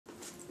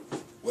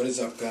What is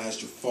up,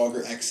 guys? Your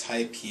Fogger X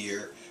Hype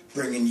here,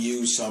 bringing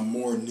you some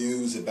more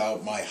news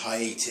about my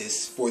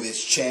hiatus for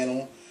this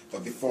channel.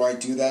 But before I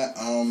do that,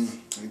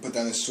 let me put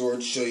down the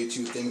sword, show you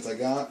two things I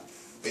got.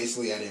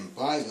 Basically, I didn't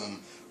buy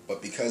them,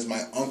 but because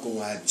my uncle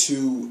had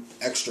 2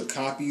 extra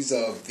copies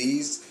of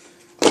these,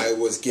 I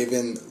was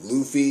given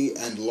Luffy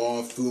and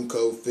Law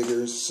Funko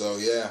figures. So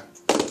yeah,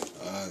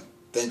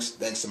 thanks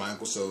to my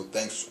uncle. So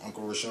thanks,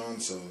 Uncle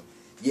Rashawn. So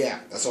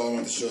yeah, that's all I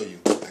wanted to show you.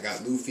 I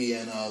got Luffy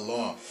and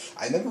Law.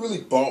 I never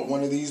really bought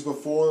one of these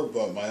before,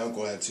 but my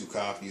uncle had 2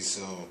 copies.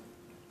 So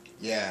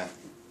yeah,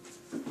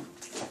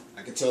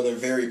 I can tell they're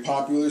very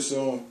popular.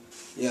 So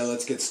yeah,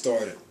 let's get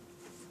started.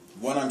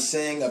 What I'm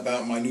saying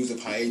about my news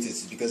of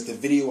hiatus is because the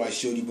video I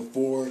showed you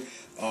before,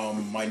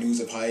 my news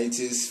of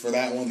hiatus, for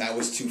that one, that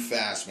was too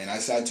fast, man. I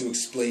decided to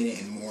explain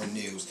it in more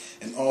news.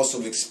 And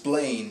also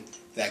explain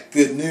that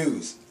good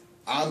news.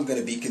 I'm going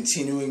to be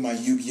continuing my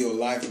Yu-Gi-Oh!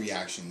 Live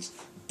reactions.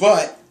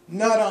 But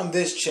not on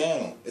this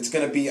channel. It's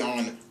going to be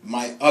on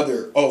my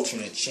other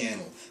alternate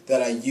channel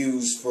that I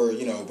use for,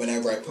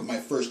 whenever I put my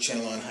first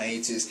channel on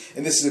hiatus.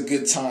 And this is a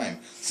good time.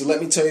 So let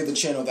me tell you the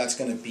channel that's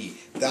going to be.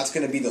 That's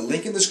going to be the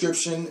link in the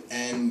description.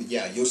 And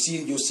yeah, you'll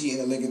see in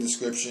the link in the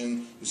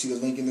description. You'll see the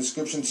link in the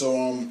description. So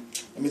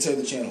let me tell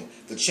you the channel.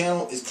 The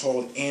channel is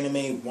called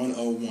Anime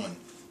 101.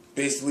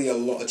 Basically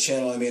a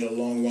channel I made a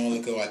long while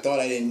ago. I thought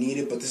I didn't need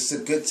it, but this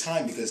is a good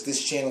time because this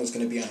channel is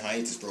going to be on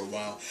hiatus for a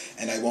while,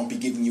 and I won't be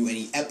giving you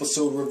any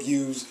episode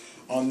reviews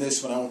on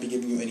this one. I won't be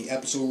giving you any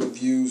episode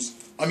reviews.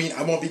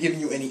 I won't be giving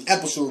you any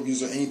episode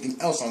reviews or anything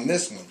else on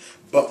this one.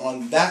 But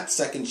on that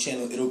second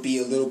channel, it'll be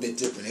a little bit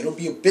different. It'll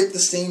be a bit the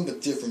same,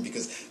 but different,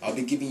 because I'll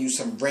be giving you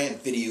some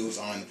rant videos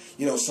on,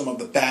 some of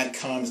the bad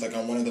comments, like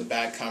on one of the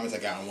bad comments I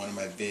got on one of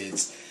my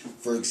vids.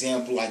 For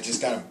example, I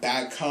just got a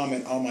bad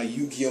comment on my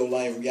Yu-Gi-Oh!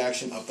 Live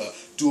reaction of the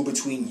duel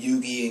between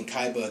Yugi and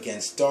Kaiba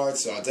against Dart,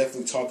 so I'll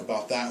definitely talk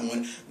about that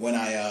one when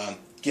I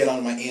get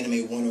on my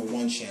Anime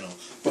 101 channel.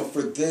 But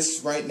for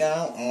this right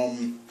now,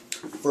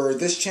 for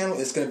this channel,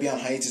 it's going to be on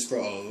hiatus for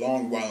a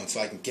long while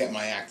until I can get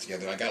my act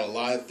together. I got a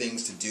lot of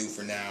things to do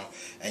for now,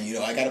 and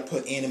I got to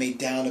put anime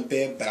down a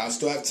bit, but I'll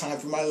still have time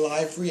for my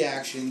live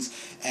reactions.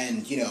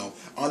 And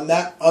on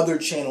that other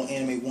channel,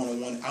 Anime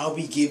 101, I'll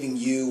be giving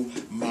you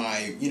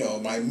my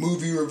my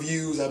movie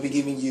reviews. I'll be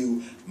giving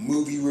you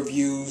movie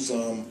reviews.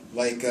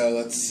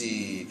 Let's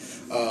see,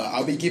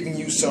 I'll be giving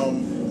you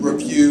some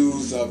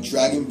reviews of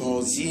Dragon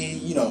Ball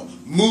Z.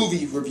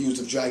 Movie reviews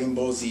of Dragon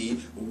Ball Z,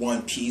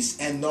 One Piece,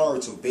 and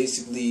Naruto.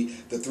 Basically,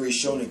 the 3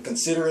 shonen.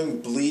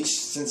 Considering Bleach,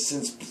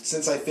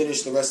 since I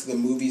finished the rest of the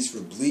movies for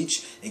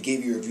Bleach and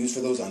gave you reviews for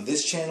those on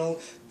this channel,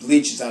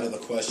 Bleach is out of the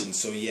question.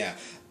 So yeah.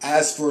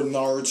 As for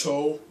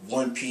Naruto,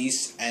 One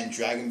Piece, and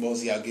Dragon Ball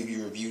Z, I'll give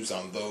you reviews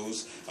on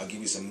those. I'll give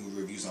you some movie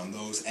reviews on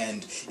those.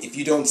 And if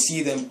you don't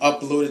see them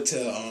uploaded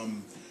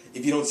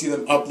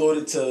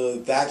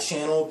to that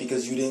channel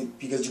because you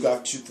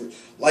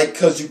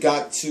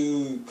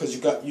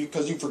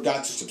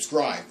forgot to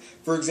subscribe.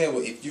 For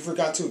example, if you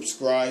forgot to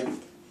subscribe,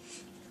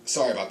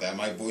 sorry about that,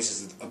 my voice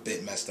is a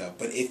bit messed up,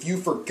 but if you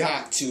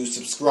forgot to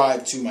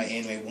subscribe to my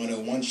Anime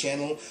 101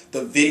 channel,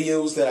 the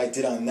videos that I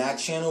did on that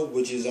channel,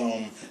 which is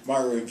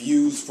my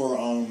reviews for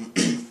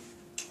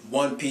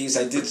One Piece,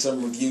 I did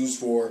some reviews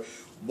for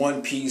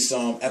One Piece,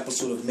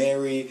 episode of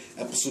Mary,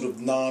 episode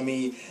of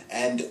Nami,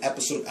 and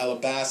episode of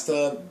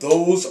Alabasta.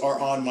 Those are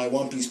on my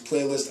One Piece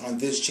playlist on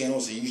this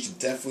channel, so you should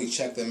definitely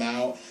check them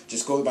out.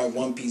 Just go to my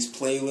One Piece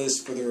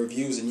playlist for the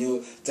reviews, and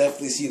you'll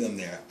definitely see them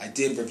there. I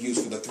did reviews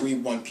for the 3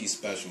 One Piece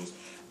specials.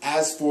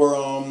 As for,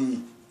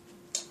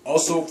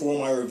 also for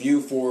my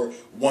review for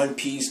One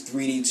Piece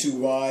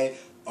 3D2Y,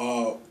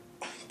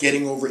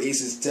 Getting Over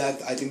Ace's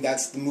Death, I think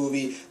that's the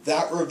movie.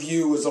 That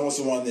review is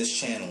also on this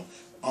channel.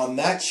 On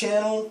that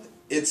channel,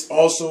 it's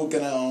also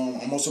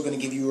I'm also gonna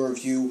give you a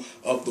review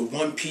of the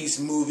One Piece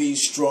movie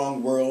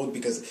Strong World,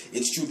 because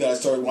it's true that I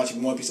started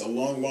watching One Piece a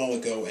long while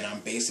ago, and I'm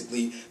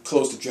basically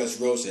close to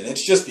Dressrosa, and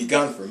it's just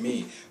begun for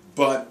me.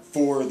 But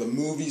for the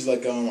movies,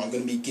 I'm gonna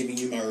be giving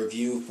you my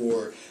review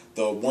for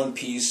the One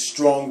Piece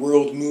Strong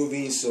World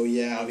movie. So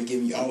yeah,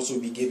 I'll also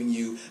be giving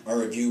you my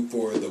review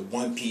for the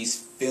One Piece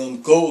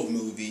Film Gold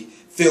movie,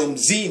 Film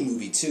Z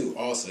movie too.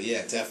 Also,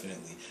 yeah,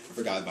 definitely. I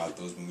forgot about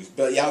those movies.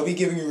 But yeah, I'll be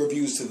giving you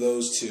reviews to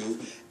those 2.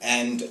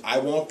 And I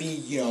won't be,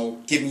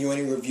 giving you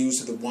any reviews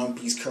to the One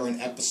Piece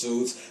current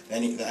episodes,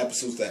 the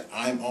episodes that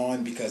I'm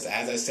on, because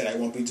as I said, I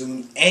won't be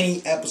doing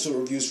any episode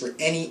reviews for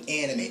any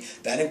anime.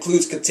 That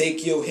includes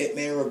Katekyo,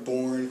 Hitman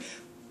Reborn,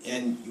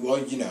 and,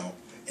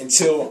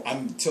 until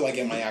I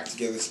get my act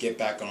together to get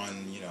back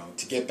on,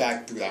 to get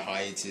back through the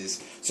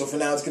hiatus. So for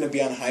now, it's going to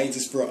be on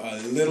hiatus for a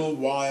little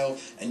while,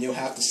 and you'll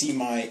have to see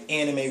my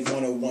Anime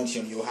 101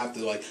 channel. You'll have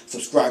to,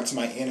 subscribe to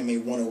my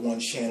Anime 101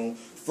 channel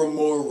for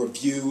more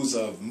reviews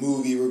of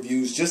movie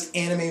reviews, just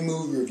anime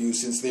movie reviews,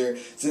 since they're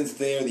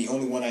the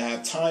only one I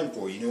have time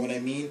for, you know what I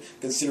mean?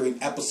 Considering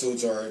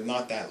episodes are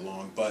not that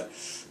long, but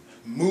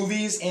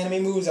movies,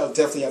 anime movies, I'll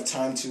definitely have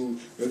time to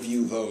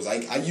review those.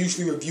 I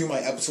usually review my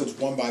episodes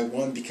one by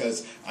one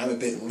because I'm a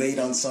bit late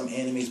on some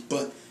animes,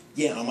 but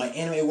yeah, on my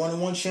Anime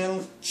 101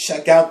 channel,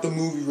 check out the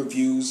movie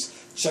reviews.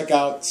 Check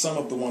out some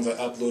of the ones I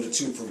uploaded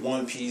too for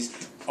One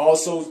Piece.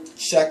 Also,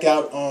 check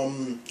out,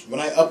 when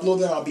I upload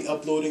them, I'll be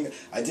uploading,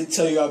 I did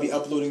tell you I'll be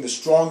uploading the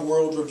Strong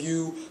World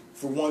review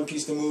for One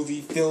Piece the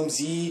movie, Film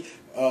Z,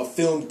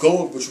 Film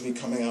Gold, which will be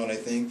coming out, I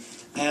think.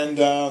 And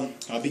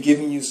I'll be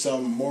giving you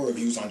some more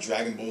reviews on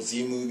Dragon Ball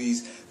Z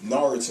movies,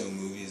 Naruto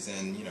movies,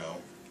 and, you know,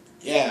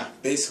 yeah,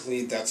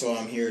 basically that's all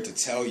I'm here to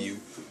tell you.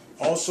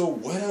 Also,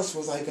 what else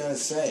was I gonna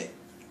say?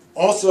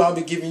 Also, I'll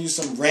be giving you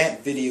some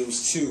rant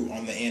videos too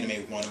on the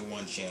Anime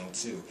 101 channel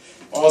too.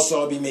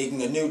 Also, I'll be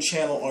making a new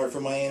channel art for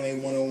my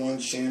Anime 101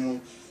 channel.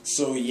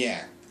 So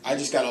yeah, I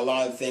just got a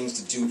lot of things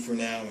to do for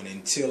now, and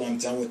until I'm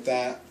done with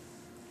that,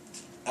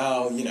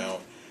 I'll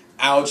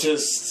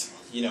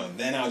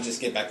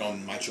just get back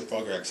on my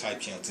Trafalgar X Hype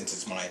channel since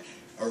it's my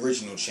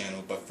original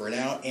channel. But for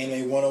now,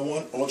 Anime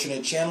 101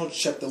 alternate channel,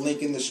 check the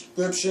link in the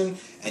description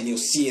and you'll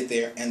see it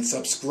there, and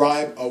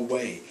subscribe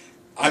away.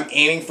 I'm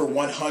aiming for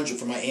 100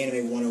 for my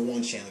Anime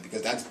 101 channel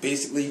because that's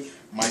basically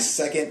my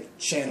second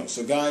channel.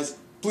 So guys,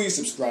 please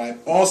subscribe.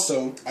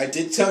 Also, I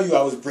did tell you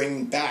I was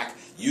bringing back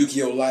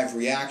Yu-Gi-Oh! Live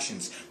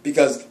reactions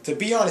because, to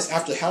be honest,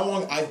 after how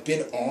long I've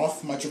been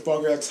off my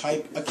Trafalgar X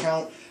Hype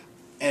account,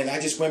 and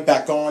I just went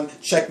back on,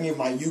 checking if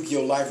my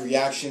Yu-Gi-Oh! Live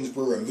reactions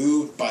were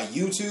removed by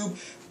YouTube,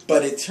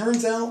 but it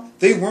turns out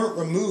they weren't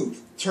removed.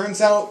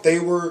 Turns out they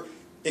were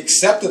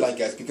accepted, I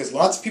guess, because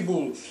lots of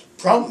people,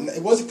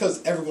 it wasn't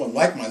because everyone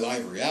liked my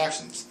live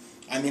reactions.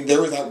 I mean,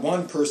 there was that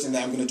one person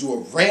that I'm going to do a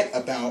rant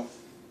about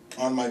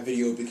on my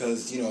video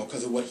because,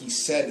 because of what he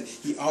said.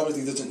 He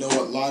obviously doesn't know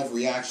what live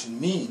reaction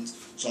means,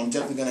 so I'm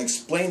definitely going to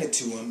explain it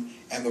to him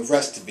and the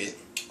rest of it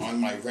on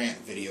my rant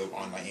video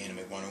on my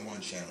Anime 101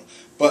 channel.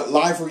 But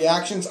live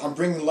reactions, I'm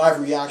bringing live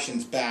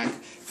reactions back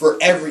for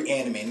every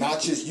anime,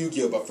 not just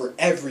Yu-Gi-Oh, but for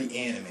every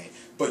anime.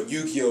 But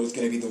Yu-Gi-Oh is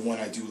going to be the one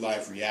I do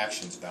live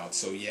reactions about,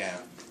 so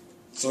yeah.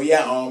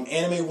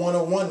 Anime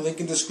 101, link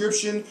in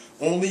description,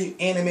 only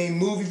anime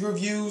movie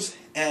reviews,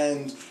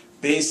 and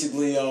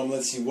basically,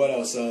 let's see, what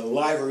else,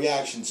 live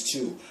reactions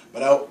too.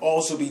 But I'll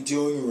also be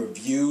doing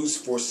reviews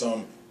for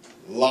some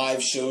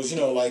live shows,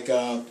 like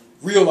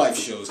real life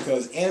shows,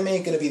 because anime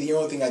ain't going to be the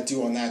only thing I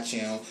do on that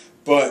channel,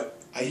 but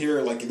I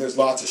hear, there's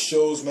lots of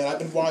shows, man. I've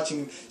been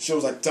watching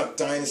shows like Duck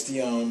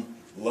Dynasty,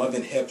 Love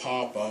and Hip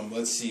Hop,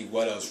 let's see,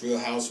 what else, Real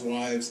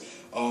Housewives,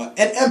 and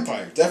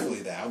Empire,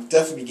 definitely that. I'll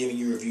definitely be giving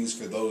you reviews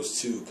for those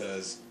too,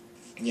 because,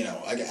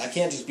 I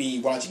can't just be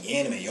watching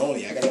anime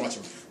only. I gotta watch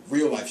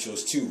real life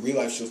shows too, real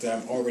life shows that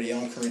I'm already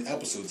on current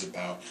episodes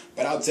about,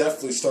 but I'll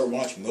definitely start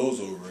watching those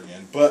over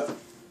again. But,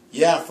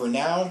 yeah, for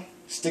now,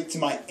 stick to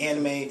my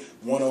Anime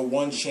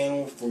 101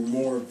 channel for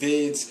more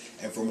vids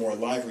and for more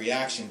live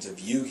reactions of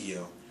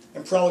Yu-Gi-Oh!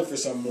 And probably for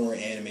some more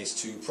animes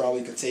too,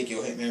 probably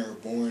Katekyo Hitman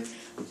Reborn,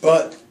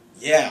 but,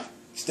 yeah,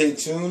 stay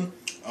tuned,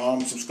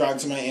 subscribe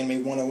to my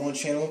Anime 101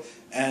 channel,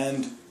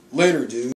 and later, dude.